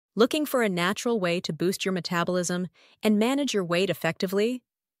Looking for a natural way to boost your metabolism and manage your weight effectively?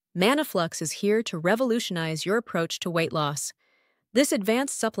 Mannaflux is here to revolutionize your approach to weight loss. This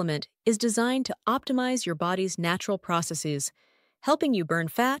advanced supplement is designed to optimize your body's natural processes, helping you burn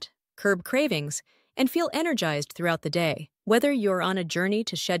fat, curb cravings, and feel energized throughout the day. Whether you're on a journey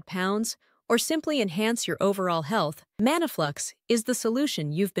to shed pounds or simply enhance your overall health, Mannaflux is the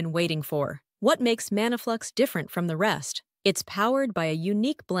solution you've been waiting for. What makes Mannaflux different from the rest? It's powered by a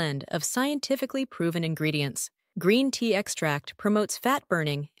unique blend of scientifically proven ingredients. Green tea extract promotes fat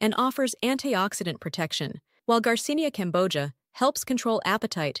burning and offers antioxidant protection, while Garcinia cambogia helps control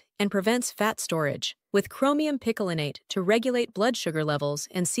appetite and prevents fat storage, with chromium picolinate to regulate blood sugar levels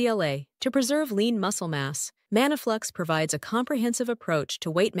and CLA to preserve lean muscle mass. Mannaflux provides a comprehensive approach to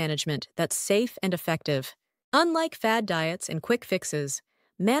weight management that's safe and effective. Unlike fad diets and quick fixes,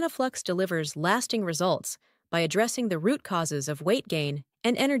 Mannaflux delivers lasting results by addressing the root causes of weight gain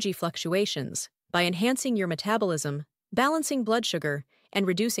and energy fluctuations. By enhancing your metabolism, balancing blood sugar, and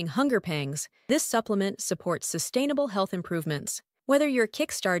reducing hunger pangs, this supplement supports sustainable health improvements. Whether you're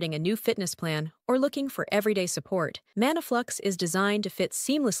kickstarting a new fitness plan or looking for everyday support, Mannaflux is designed to fit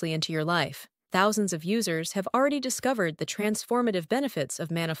seamlessly into your life. Thousands of users have already discovered the transformative benefits of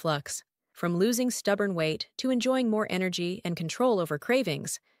Mannaflux. From losing stubborn weight to enjoying more energy and control over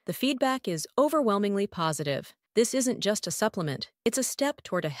cravings, the feedback is overwhelmingly positive. This isn't just a supplement, it's a step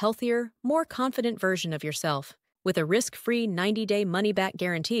toward a healthier, more confident version of yourself. With a risk-free 90-day money-back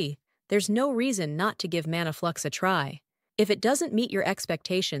guarantee, there's no reason not to give Mannaflux a try. If it doesn't meet your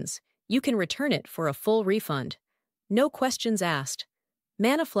expectations, you can return it for a full refund. No questions asked.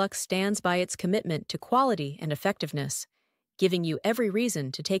 Mannaflux stands by its commitment to quality and effectiveness, giving you every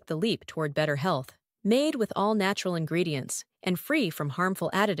reason to take the leap toward better health. Made with all natural ingredients and free from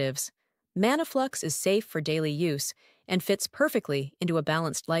harmful additives, Mannaflux is safe for daily use and fits perfectly into a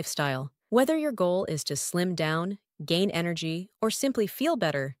balanced lifestyle. Whether your goal is to slim down, gain energy, or simply feel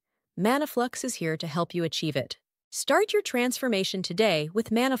better, Mannaflux is here to help you achieve it. Start your transformation today with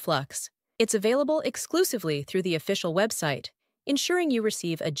Mannaflux. It's available exclusively through the official website, ensuring you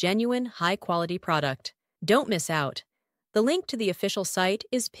receive a genuine, high-quality product. Don't miss out. The link to the official site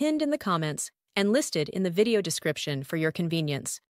is pinned in the comments and listed in the video description for your convenience.